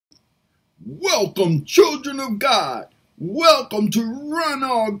Welcome, children of God. Welcome to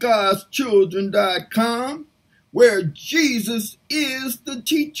RunAllGodsChildren.com, where Jesus is the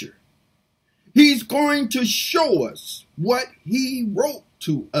teacher. He's going to show us what he wrote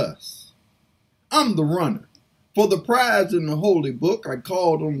to us. I'm the runner. For the prize in the Holy Book, I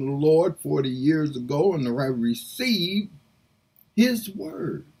called on the Lord 40 years ago, and I received his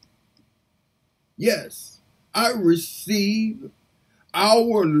word. Yes, I received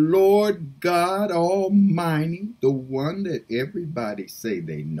our Lord God Almighty, the one that everybody say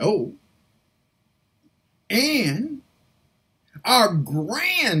they know, and our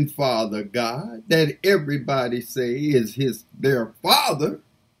grandfather God that everybody say is their father,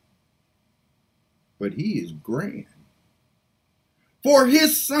 but he is grand. For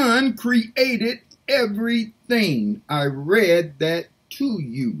his son created everything. I read that to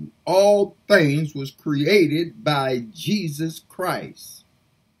you. All things was created by Jesus Christ.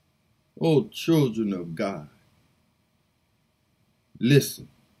 Oh, children of God, listen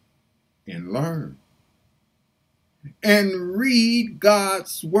and learn and read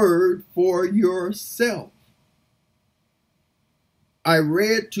God's word for yourself. I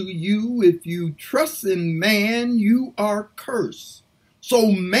read to you, if you trust in man, you are cursed.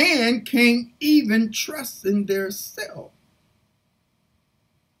 So man can't even trust in their self.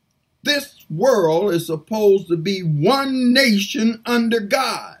 This world is supposed to be one nation under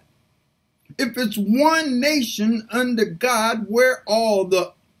God. If it's one nation under God, where all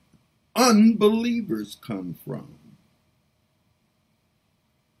the unbelievers come from?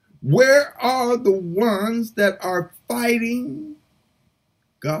 Where are the ones that are fighting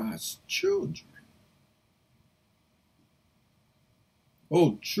God's children?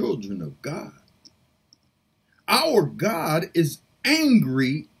 Oh, children of God, our God is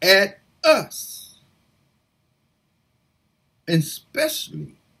angry at us, and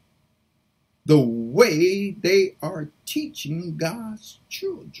especially the way they are teaching God's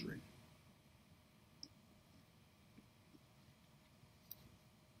children.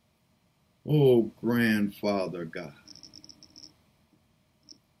 Oh, grandfather God,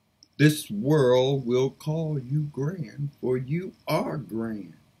 this world will call you grand, for you are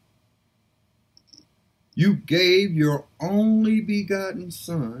grand. You gave your only begotten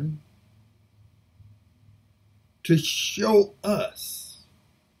Son to show us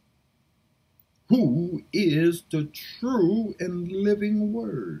who is the true and living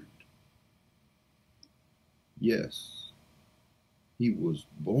Word. Yes, he was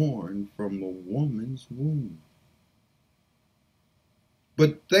born from a woman's womb.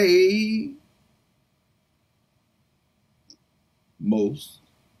 But most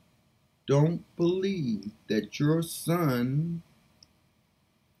don't believe that your Son,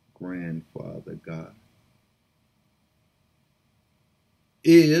 grandfather God,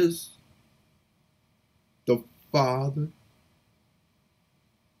 is the Father,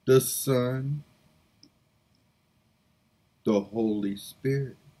 the Son, the Holy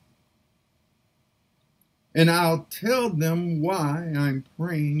Spirit. And I'll tell them why I'm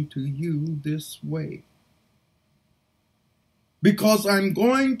praying to you this way. Because I'm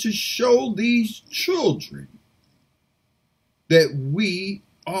going to show these children that we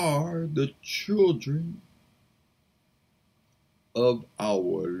are the children of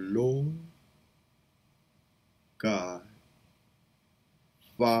our Lord God,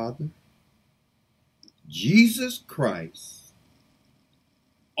 Father, Jesus Christ,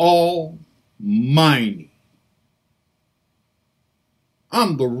 Almighty.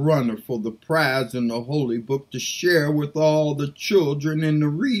 I'm the runner for the prize in the Holy Book to share with all the children, and the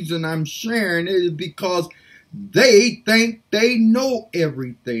reason I'm sharing it is because they think they know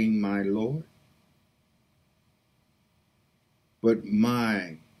everything, my Lord. But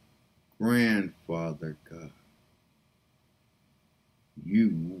my grandfather God,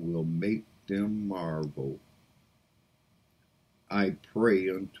 you will make them marvel. I pray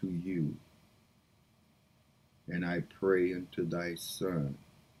unto you, and I pray unto thy Son,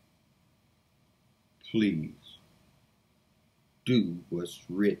 please do what's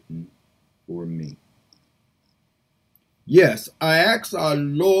written for me. Yes, I ask our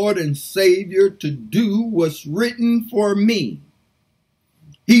Lord and Savior to do what's written for me.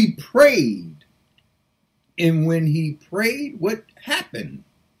 He prayed, and when he prayed, what happened?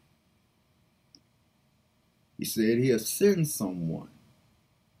 He said he'll send someone.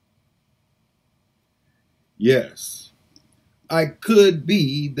 Yes, I could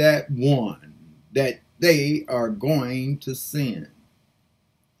be that one that they are going to send.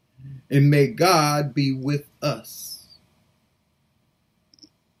 And may God be with us.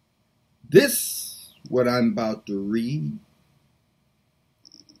 This, what I'm about to read,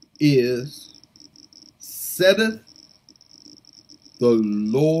 is, saith the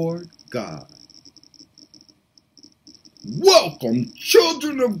Lord God. Welcome,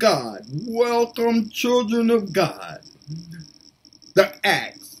 children of God. Welcome, children of God. The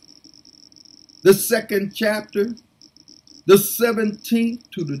Acts, the 2nd chapter, the 17th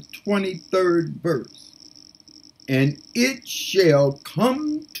to the 23rd verse. And it shall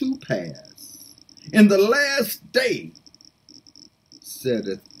come to pass in the last day,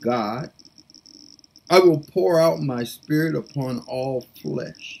 saith God, I will pour out my spirit upon all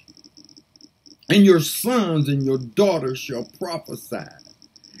flesh. And your sons and your daughters shall prophesy,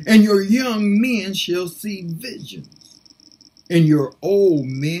 and your young men shall see visions, and your old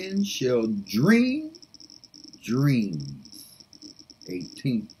men shall dream dreams.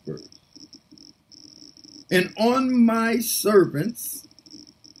 18th verse. And on my servants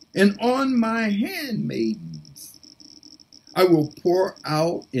and on my handmaidens I will pour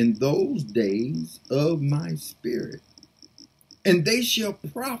out in those days of my spirit, and they shall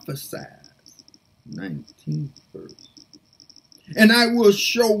prophesy. 19th verse. And I will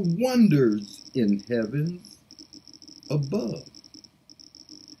show wonders in heavens above,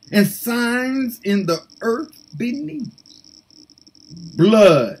 and signs in the earth beneath,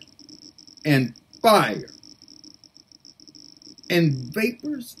 blood and fire and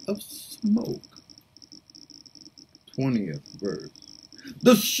vapors of smoke. 20th verse.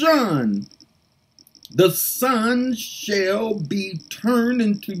 The sun shall be turned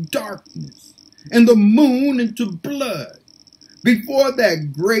into darkness, and the moon into blood, before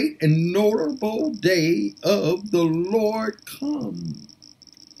that great and notable day of the Lord come.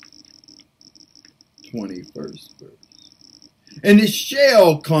 21st verse. And it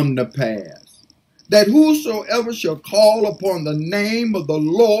shall come to pass that whosoever shall call upon the name of the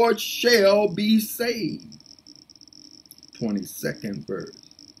Lord shall be saved. 22nd verse.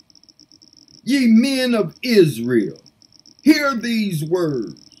 Ye men of Israel, hear these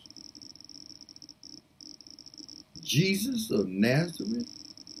words. Jesus of Nazareth,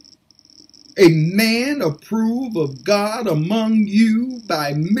 a man approved of God among you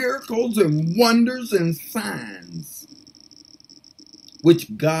by miracles and wonders and signs,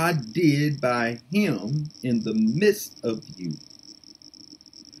 which God did by him in the midst of you,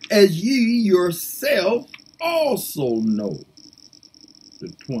 as ye yourself also know. The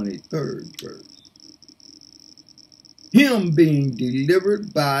 23rd verse. Him being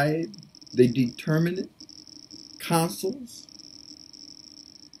delivered by the determinate counsels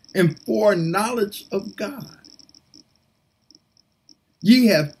and foreknowledge of God, ye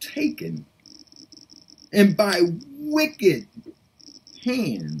have taken, and by wicked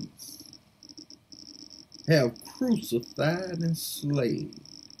hands have crucified and slain.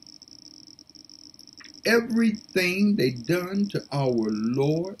 Everything they done to our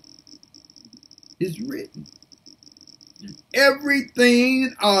Lord is written.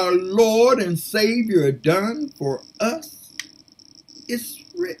 Everything our Lord and Savior done for us is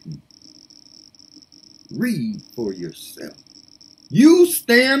written. Read for yourself. You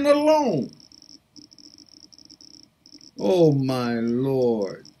stand alone. Oh, my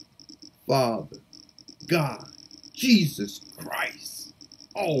Lord, Father, God, Jesus Christ,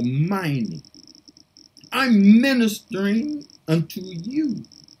 Almighty, I'm ministering unto you.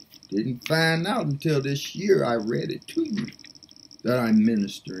 Didn't find out until this year I read it to you that I'm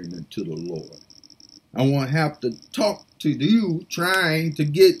ministering unto the Lord. I won't have to talk to you trying to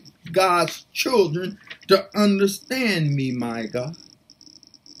get God's children to understand me, my God.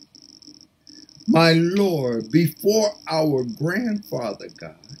 My Lord, before our grandfather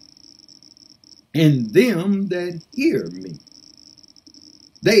God, and them that hear me,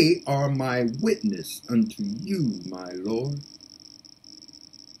 they are my witness unto you, my Lord.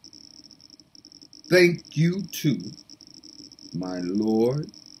 Thank you too, my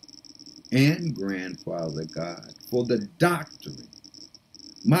Lord and grandfather God, for the doctrine,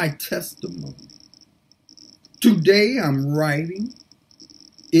 my testimony. Today I'm writing,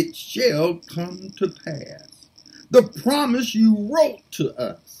 it shall come to pass. The promise you wrote to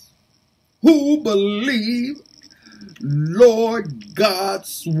us, who believe Lord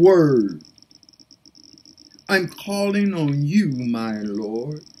God's word. I'm calling on you, my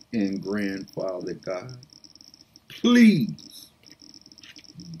Lord and grandfather God. Please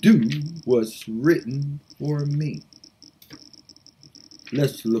do what's written for me.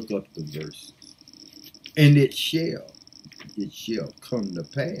 Let's look up the verses. And it shall come to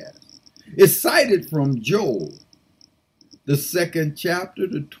pass. It's cited from Joel, the 2nd chapter,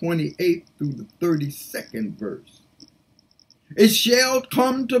 the 28th through the 32nd verse. It shall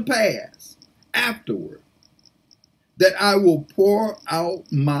come to pass afterward that I will pour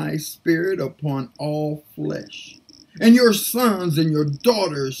out my spirit upon all flesh, and your sons and your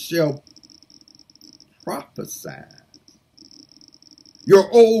daughters shall prophesy.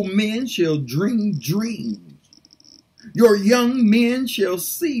 Your old men shall dream dreams. Your young men shall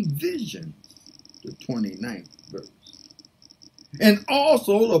see visions. The 29th verse. And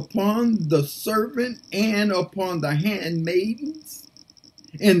also upon the servant and upon the handmaidens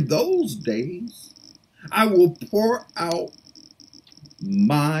in those days I will pour out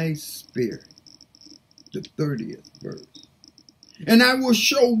my spirit. The 30th verse. And I will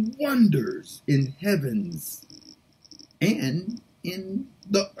show wonders in heavens and in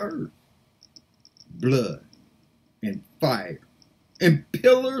the earth, blood and fire and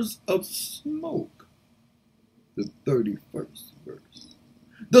pillars of smoke. The 31st verse.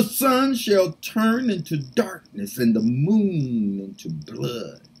 The sun shall turn into darkness and the moon into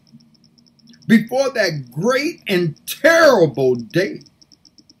blood before that great and terrible day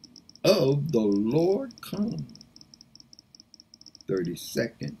of the Lord come.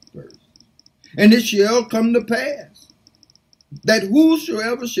 32nd verse. And it shall come to pass that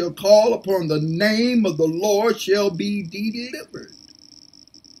whosoever shall call upon the name of the Lord shall be delivered.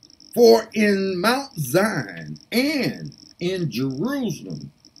 For in Mount Zion and in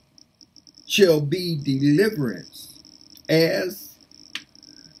Jerusalem shall be deliverance, as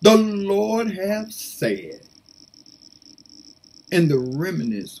the Lord hath said, and the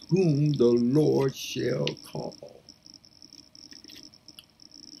remnants whom the Lord shall call.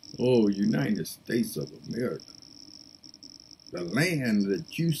 Oh, United States of America, the land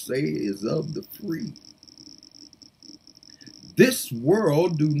that you say is of the free. This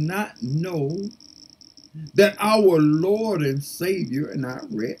world do not know that our Lord and Savior, and I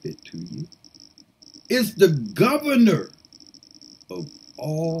read it to you, is the governor of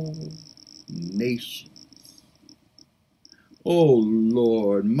all nations. Oh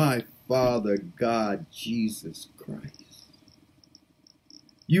Lord, my Father God, Jesus Christ,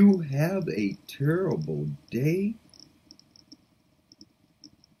 you have a terrible day.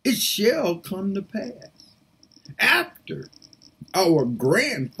 It shall come to pass after our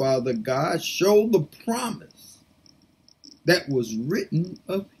grandfather God showed the promise that was written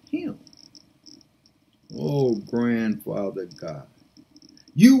of him. Oh, grandfather God,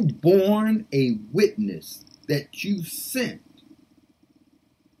 you born a witness that you sent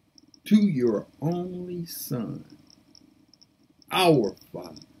to your only Son, our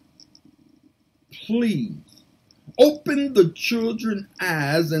Father. Please open the children's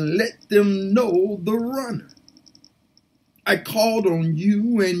eyes and let them know the runner. I called on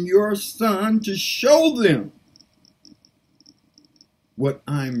you and your Son to show them what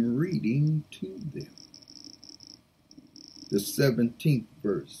I'm reading to them. The 17th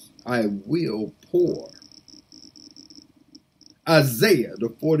verse, I will pour. Isaiah, the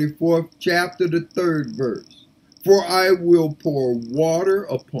 44th chapter, the 3rd verse, for I will pour water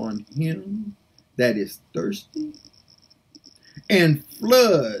upon him that is thirsty, and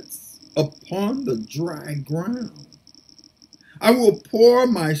floods upon the dry ground. I will pour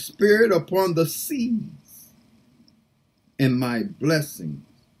my spirit upon the seas, and my blessings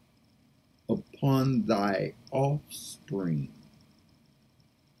upon thy offspring.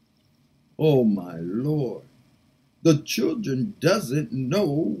 Oh my Lord, the children doesn't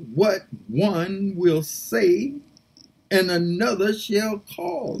know what one will say, and another shall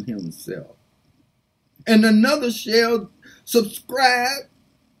call himself, and another shall subscribe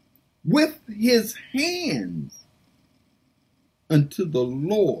with his hands unto the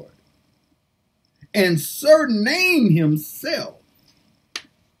Lord, and surname himself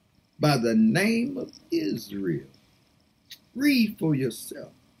by the name of Israel. Read for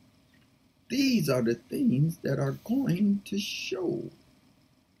yourself. These are the things that are going to show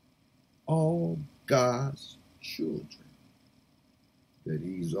all God's children that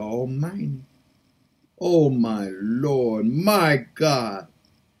he's almighty. Oh my Lord, my God,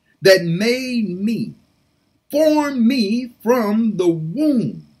 that made me, formed me from the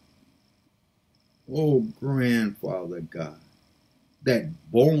womb. Oh, grandfather God, that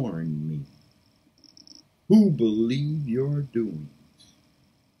born me, who believe your doings.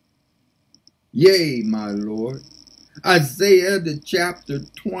 Yea, my Lord, Isaiah, the chapter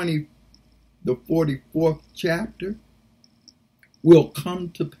 20, the 44th chapter, will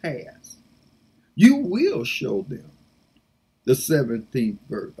come to pass. You will show them. The 17th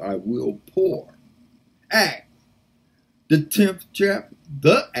verse, I will pour. Acts, the 10th chapter,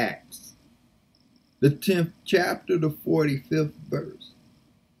 the Acts, the 10th chapter, the 45th verse.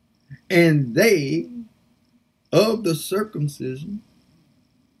 And they of the circumcision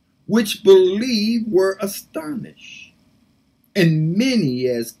which believed were astonished, and many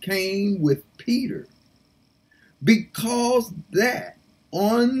as came with Peter, because that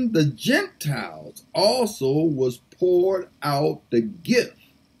on the Gentiles also was poured out the gift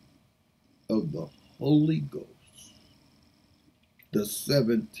of the Holy Ghost. The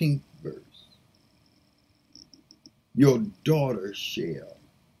 17th verse. Your daughter shall.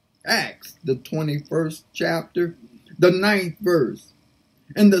 Acts, the 21st chapter, the 9th verse.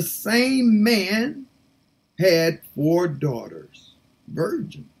 And the same man had 4 daughters,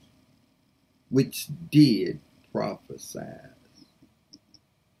 virgins, which did prophesy.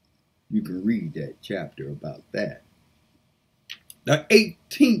 You can read that chapter about that. The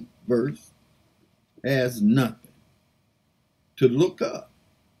 18th verse has nothing to look up.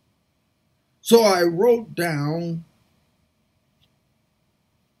 So I wrote down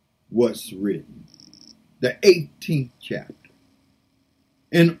what's written. The 18th chapter.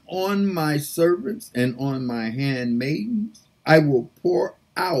 And on my servants and on my handmaidens I will pour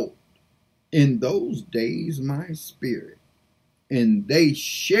out in those days my spirit, and they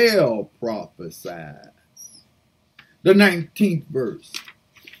shall prophesy. The 19th verse.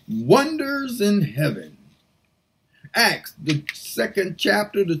 Wonders in heaven. Acts, the 2nd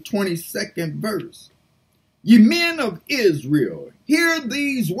chapter, the 22nd verse. Ye men of Israel, hear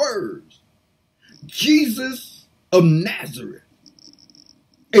these words. Jesus of Nazareth,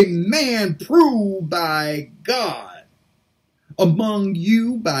 a man proved by God among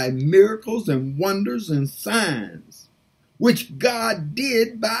you by miracles and wonders and signs, which God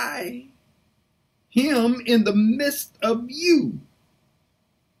did by him in the midst of you,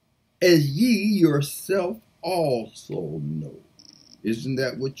 as ye yourself also know. Isn't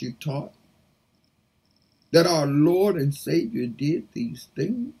that what you taught? That our Lord and Savior did these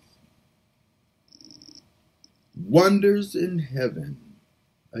things? Wonders in heaven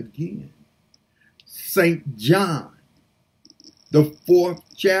again. St. John, the 4th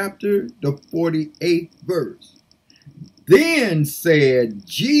chapter, the 48th verse. Then said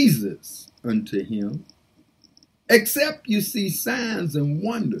Jesus unto him, except you see signs and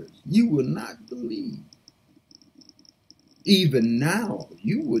wonders, you will not believe. Even now,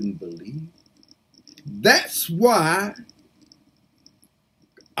 you wouldn't believe. That's why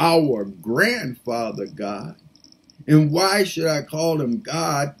our grandfather God, and why should I call him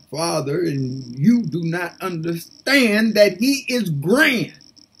God, Father, and you do not understand that he is grand.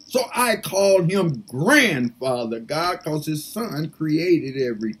 So I call him grandfather God because his son created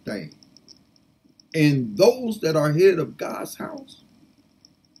everything. And those that are head of God's house,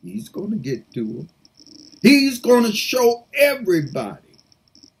 he's going to get to them. He's going to show everybody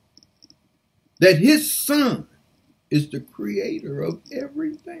that his son is the creator of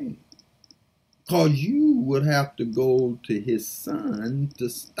everything. Because you would have to go to his son to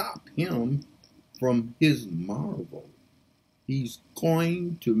stop him from his marvel. He's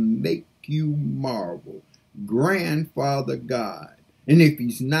going to make you marvel. Grandfather God. And if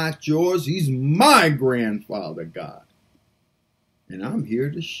he's not yours, he's my grandfather God. And I'm here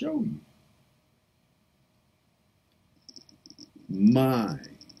to show you.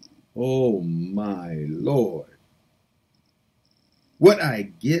 Oh my Lord. What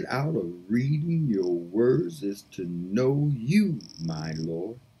I get out of reading your words is to know you, my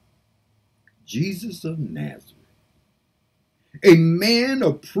Lord. Jesus of Nazareth. A man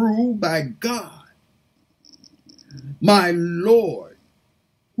approved by God. My Lord,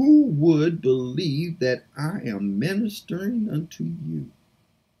 who would believe that I am ministering unto you?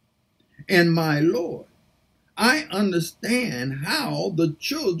 And my Lord, I understand how the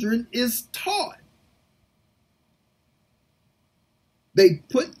children is taught. They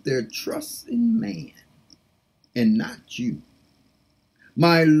put their trust in man and not you.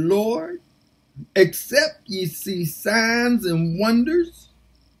 My Lord, except ye see signs and wonders,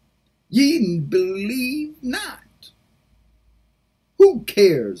 ye believe not. Who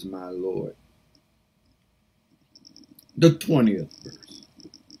cares, my Lord? The 20th verse.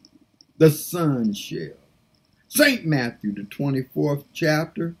 The Son shall. St. Matthew, the 24th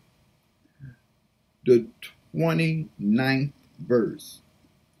chapter, the 29th verse.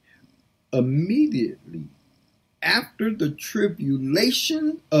 Immediately after the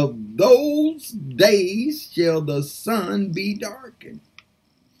tribulation of those days shall the sun be darkened,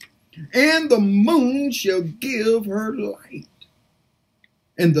 and the moon shall give her light,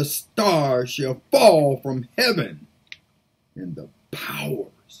 and the stars shall fall from heaven, and the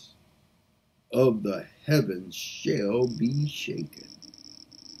powers of the heavens shall be shaken.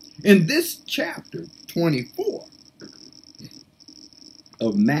 In this chapter 24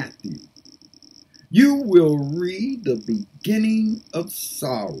 of Matthew, you will read the beginning of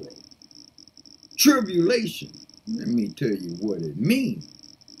sorrow, tribulation, Let me tell you what it means.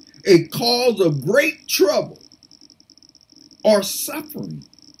 A cause of great trouble or suffering,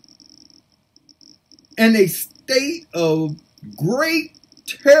 and a state of great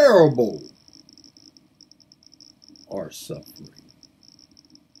terrible or suffering.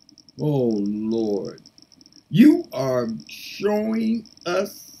 Oh Lord, you are showing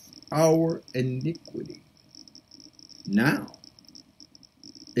us our iniquity. Now,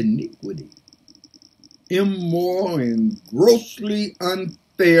 iniquity, immoral and grossly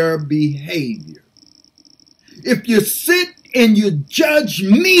unfair behavior. If you sit and you judge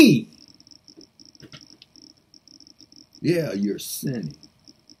me, yeah, you're sinning.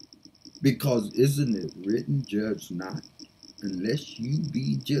 Because isn't it written, judge not, unless you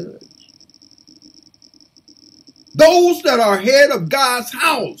be judged? Those that are head of God's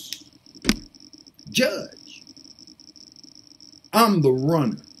house, judge. I'm the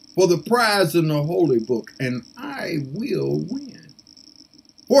runner for the prize in the holy book, and I will win.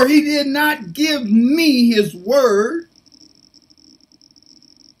 For he did not give me his word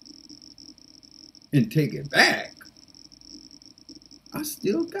and take it back. I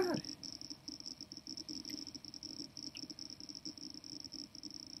still got it.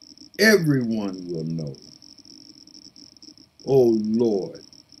 Everyone will know. Oh Lord,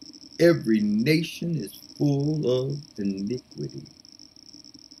 every nation is full of iniquity.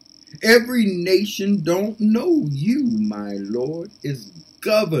 Every nation don't know you, my Lord, is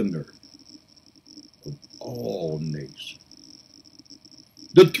governor of all nations.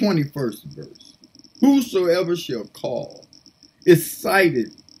 The 21st verse. Whosoever shall call is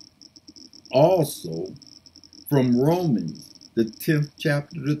cited also from Romans, the 10th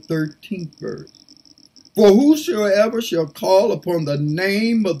chapter, the 13th verse. For whosoever shall call upon the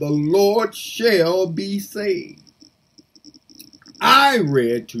name of the Lord shall be saved. I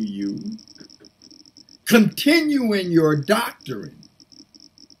read to you, continue in your doctrine,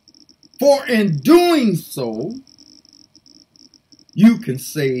 for in doing so, you can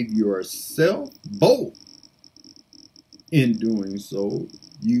save yourself. Both in doing so,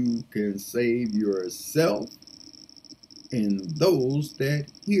 you can save yourself and those that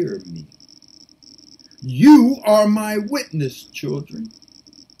hear me. You are my witness, children.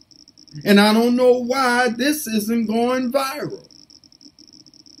 And I don't know why this isn't going viral.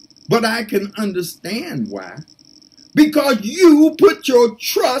 But I can understand why. Because you put your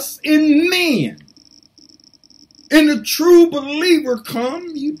trust in men. And a true believer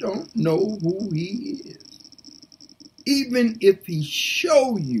come, you don't know who he is. Even if he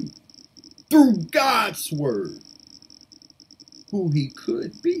show you through God's word who he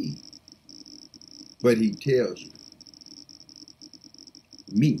could be. But he tells you,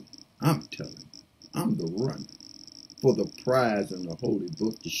 me, I'm telling you, I'm the runner for the prize in the holy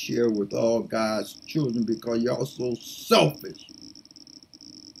book to share with all God's children, because y'all so selfish.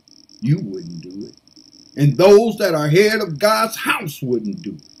 You wouldn't do it. And those that are head of God's house wouldn't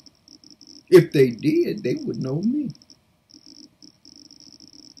do it. If they did, they would know me.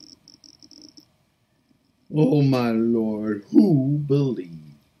 Oh my Lord, who believes?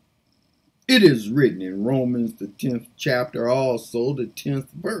 It is written in Romans, the 10th chapter, also the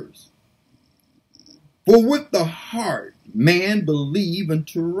 10th verse. For with the heart man believe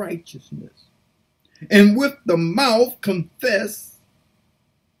unto righteousness, and with the mouth confessions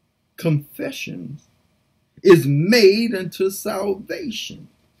is made unto salvation.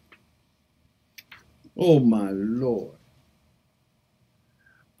 Oh my Lord.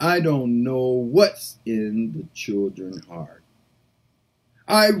 I don't know what's in the children's heart.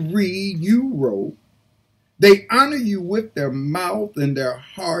 I read you wrote, they honor you with their mouth, and their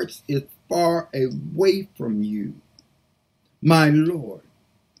hearts is far away from you. My Lord,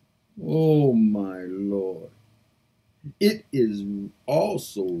 oh my Lord. It is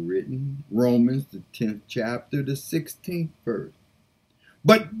also written, Romans, the 10th chapter, the 16th verse.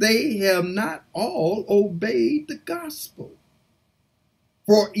 But they have not all obeyed the gospel.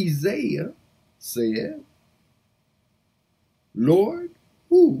 For Isaiah said, Lord,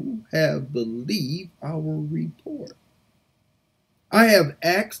 who have believed our report? I have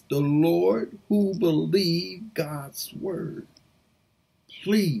asked the Lord who believed God's word.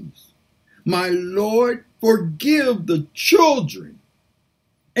 Please, my Lord, forgive the children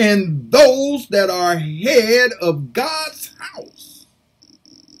and those that are head of God's house.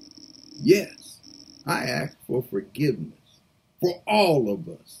 Yes, I ask for forgiveness for all of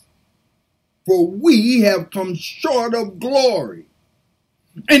us, for we have come short of glory.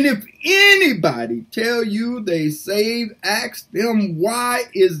 And if anybody tell you they saved, ask them, why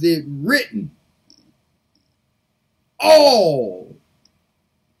is it written? All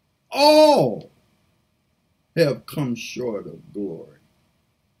have come short of glory.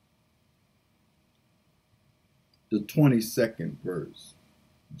 The 22nd verse,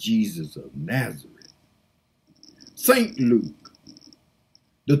 Jesus of Nazareth. St. Luke,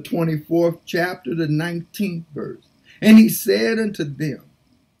 the 24th chapter, the 19th verse. And he said unto them,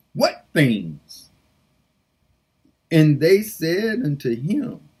 what things? And they said unto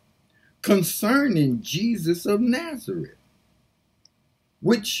him, concerning Jesus of Nazareth,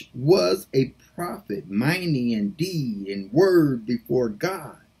 which was a prophet, mighty in deed and word before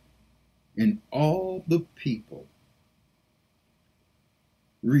God and all the people.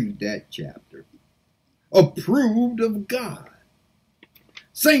 Read that chapter. Approved of God.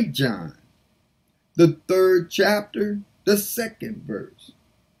 St. John, the 3rd chapter, the 2nd verse.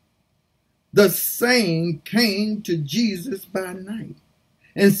 The same came to Jesus by night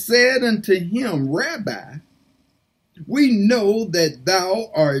and said unto him, Rabbi, we know that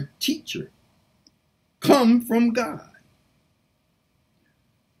thou art a teacher, come from God.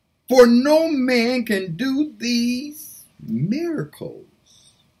 For no man can do these miracles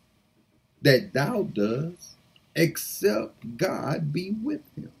that thou dost, except God be with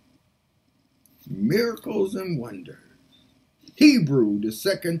him. Miracles and wonders. Hebrew, the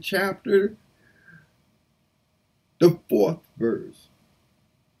 2nd chapter, the 4th verse.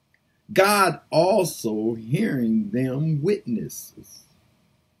 God also hearing them witnesses,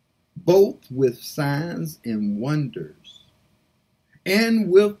 both with signs and wonders,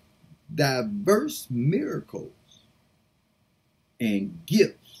 and with diverse miracles and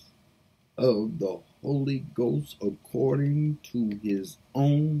gifts of the Holy Ghost according to his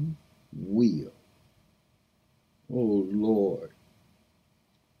own will. Oh Lord,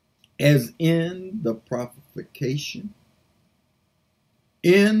 as in the prophetication,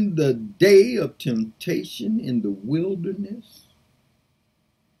 in the day of temptation in the wilderness,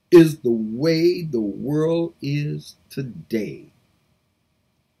 is the way the world is today.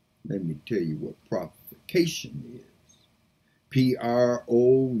 Let me tell you what prophetication is.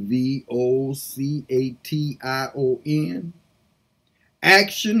 Provocation.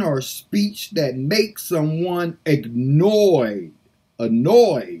 Action or speech that makes someone annoyed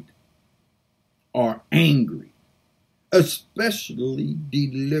or angry, especially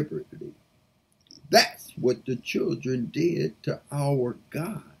deliberately. That's what the children did to our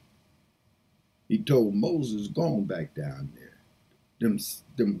God. He told Moses, go on back down there. Them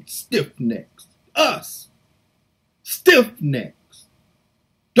stiff necks. Us. Stiff necks.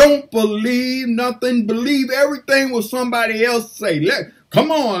 Don't believe nothing. Believe everything what somebody else say.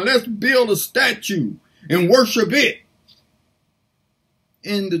 Come on, let's build a statue and worship it.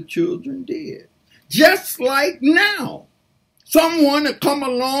 And the children did. Just like now. Someone to come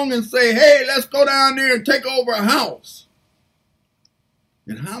along and say, hey, let's go down there and take over a house.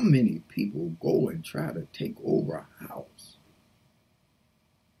 And how many people go and try to take over a house?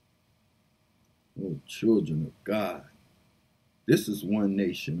 Oh, children of God, this is one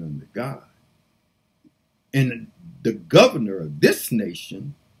nation under God. And the governor of this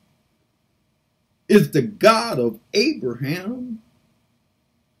nation is the God of Abraham,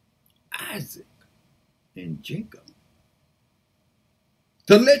 Isaac, and Jacob.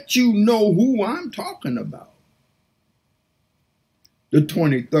 To let you know who I'm talking about. The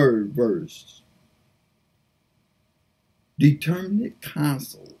 23rd verse. Determinate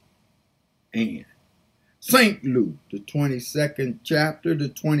counsel and St. Luke, the 22nd chapter, the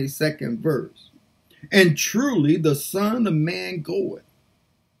 22nd verse. And truly the Son of Man goeth,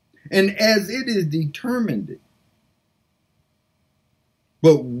 and as it is determined,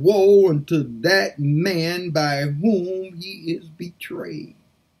 but woe unto that man by whom he is betrayed.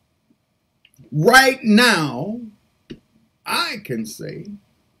 Right now, I can say,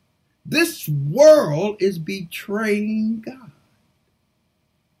 this world is betraying God.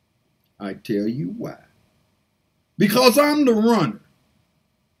 I tell you why. Because I'm the runner.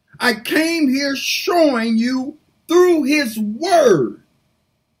 I came here showing you through his word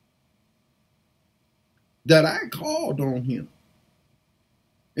that I called on him.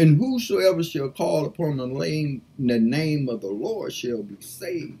 And whosoever shall call upon the name of the Lord shall be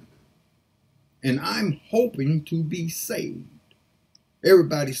saved. And I'm hoping to be saved.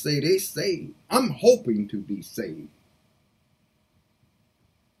 Everybody say they saved. I'm hoping to be saved.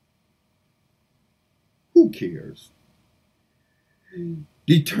 Who cares?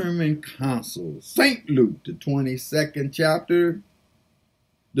 Determined counsel. St. Luke, the 22nd chapter,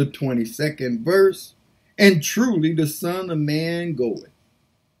 the 22nd verse. And truly the Son of Man goeth,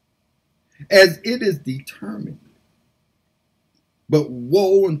 as it is determined. But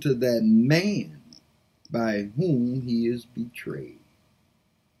woe unto that man by whom he is betrayed.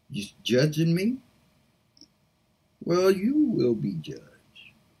 You judging me? well, you will be judged.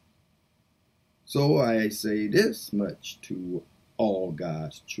 So I say this much to all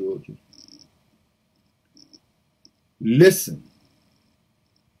God's children. Listen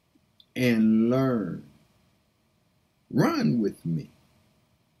and learn. Run with me.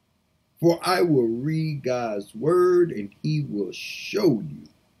 For I will read God's word and he will show you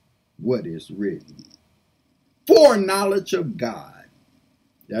what is written. Foreknowledge of God.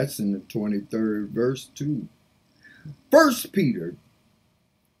 That's in the 23rd verse too. 1 Peter,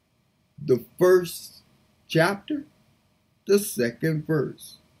 the 1st chapter, the 2nd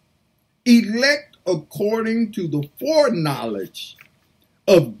verse. Elect according to the foreknowledge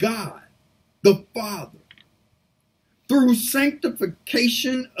of God the Father, through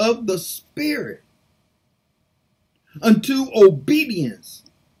sanctification of the Spirit, unto obedience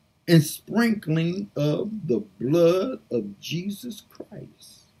and sprinkling of the blood of Jesus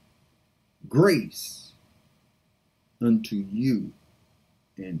Christ. Grace unto you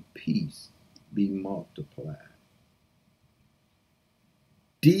and peace be multiplied.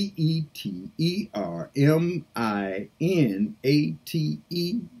 determinate,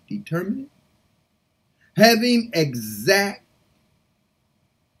 determinate, having exact,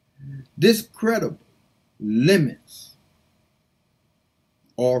 discreditable limits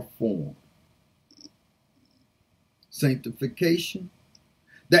or form. Sanctification,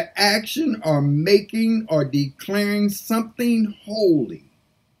 the action or making or declaring something holy.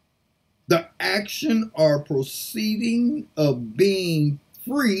 The action or proceeding of being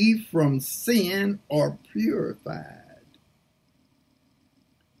free from sin or purified.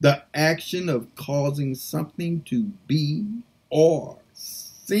 The action of causing something to be or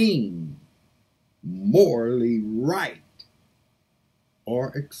seem morally right or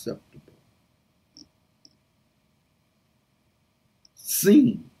acceptable.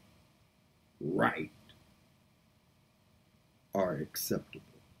 Seem right or acceptable.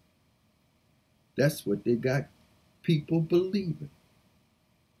 That's what they got people believing.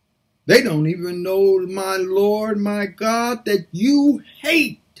 They don't even know, my Lord, my God, that you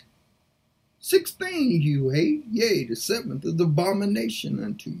hate. 16 you hate, yea, the 7th is abomination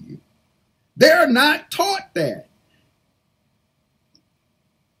unto you. They're not taught that.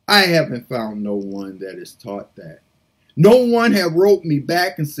 I haven't found no one that is taught that. No one have wrote me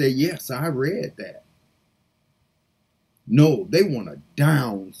back and said, yes, I read that. No, they want to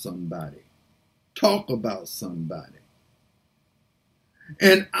down somebody, talk about somebody.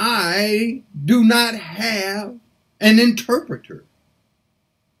 And I do not have an interpreter.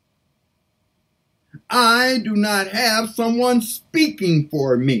 I do not have someone speaking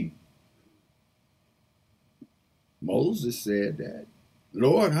for me. Moses said that.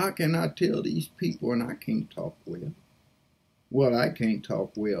 Lord, how can I tell these people and I can't talk well? Well, I can't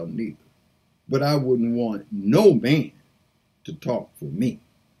talk well neither. But I wouldn't want no man to talk for me.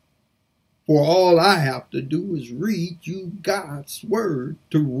 For all I have to do is read you God's word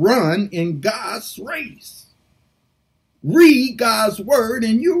to run in God's race. Read God's word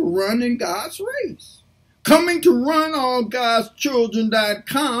and you'll run in God's race. Coming to run on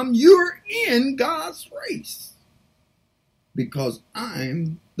God'sChildren.com, you're in God's race. Because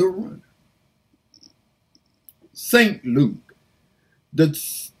I'm the runner. St. Luke, the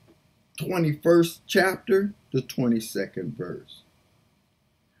 21st chapter, the 22nd verse.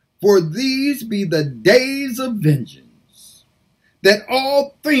 For these be the days of vengeance, that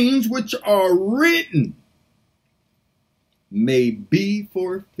all things which are written may be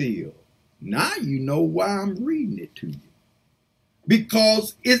fulfilled. Now you know why I'm reading it to you.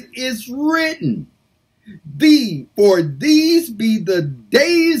 Because it is written, for these be the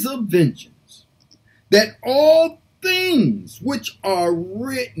days of vengeance, that all things which are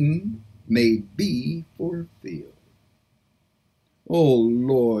written may be fulfilled. Oh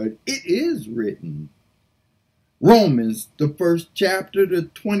Lord, it is written. Romans, the 1st chapter, the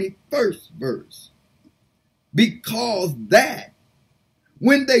 21st verse. Because that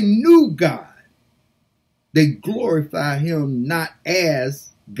when they knew God, they glorified him not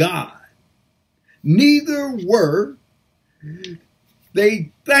as God. Neither were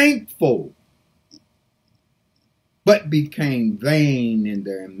they thankful, but became vain in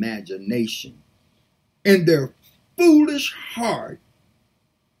their imagination, and their foolish heart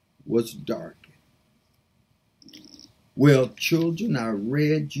was darkened. Well, children, I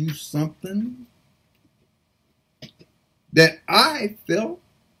read you something that I felt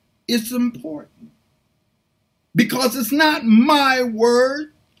is important. Because it's not my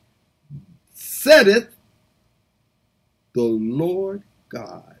word, saith the Lord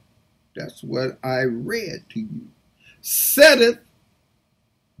God. That's what I read to you. Saith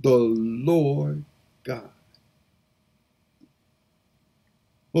the Lord God.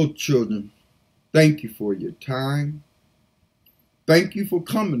 Oh, children, thank you for your time. Thank you for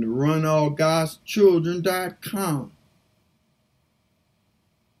coming to runallgodschildren.com.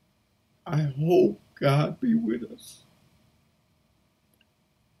 I hope God be with us.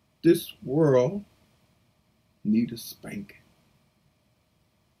 This world needs a spanking.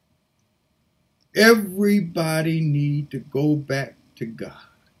 Everybody needs to go back to God.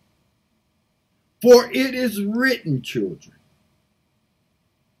 For it is written, children,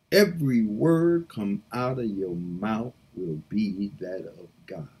 every word come out of your mouth will be that of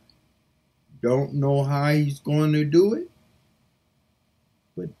God. Don't know how he's going to do it,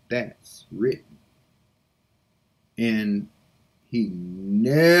 but that's written. And he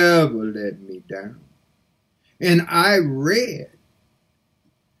never let me down. And I read,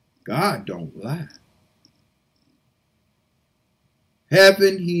 God don't lie.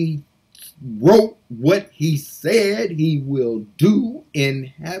 Haven't he wrote what he said he will do in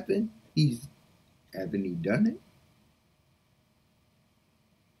heaven? Haven't he done it?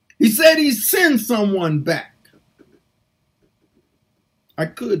 He said he sent someone back. I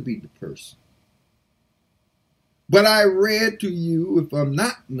could be the person. But I read to you, if I'm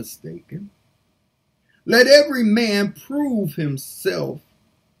not mistaken, let every man prove himself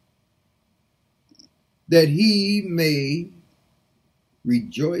that he may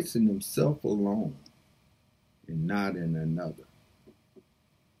rejoice in himself alone and not in another.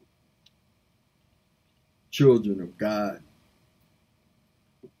 Children of God,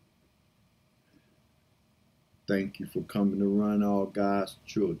 thank you for coming to run all God's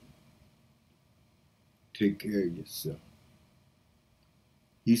children. Take care of yourself.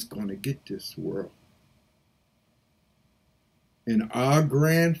 He's going to get this world. And our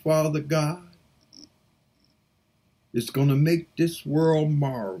grandfather God is going to make this world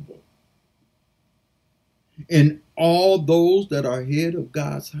marvel. And all those that are head of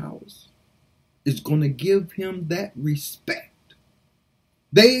God's house is going to give him that respect.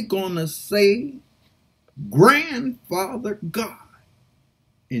 They're going to say, Grandfather God.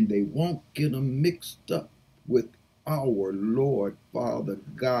 And they won't get them mixed up with our Lord, Father,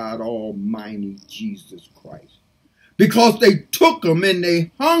 God Almighty, Jesus Christ. Because they took him and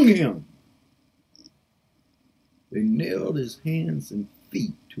they hung him. They nailed his hands and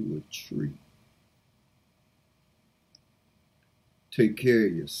feet to a tree. Take care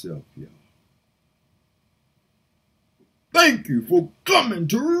of yourself, y'all. Thank you for coming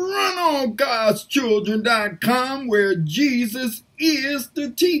to runallgodschildren.com, where Jesus is the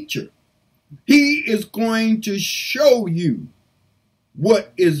teacher. He is going to show you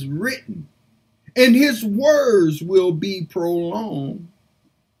what is written, and his words will be prolonged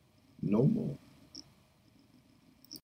no more.